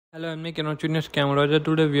Hello, I'm Nick and Scam Roger.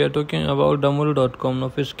 Today we are talking about Dmullb.com. Now,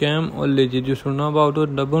 if scam or legit, you should know about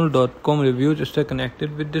what Dmullb.com reviews. Stay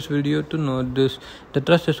connected with this video to know this. The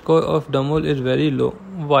trust score of Dmullb is very low.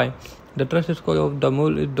 Why? The trust score of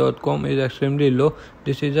Dmullb.com is extremely low.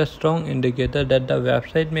 This is a strong indicator that the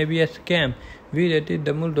website may be a scam. We rated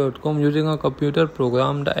Dmullb.com using a computer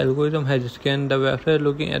program. The algorithm has scanned the website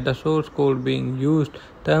looking at the source code being used,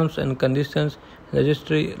 terms and conditions,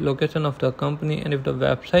 registry, location of the company, and if the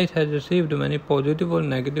website has received many positive or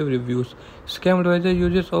negative reviews. Scam Advisor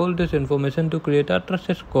uses all this information to create a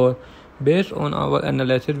trust score. Based on our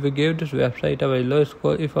analysis, we gave this website a very low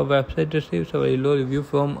score. If a website receives a very low review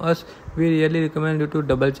from us, we really recommend you to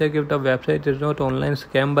double check if the website is not online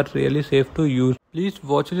scam but really safe to use. Please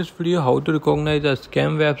watch this video how to recognize a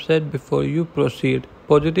scam website before you proceed.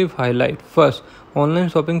 Positive highlight. First, online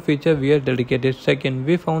shopping feature we are dedicated. Second,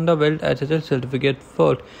 we found a valid SSL certificate.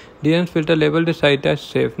 Fourth, DNS filter labeled the site as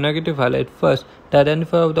safe. Negative highlight. First, the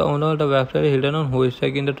identifier of the owner of the website is hidden on who is.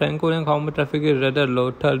 Second, the rank rank how much traffic is rather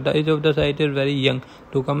low. Third, the age of the site is very young.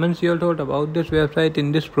 To comment your thought about this website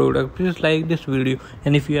in this product, please like this video.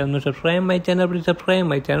 And if you have not subscribed my channel, please subscribe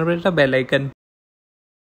my channel, press the bell icon.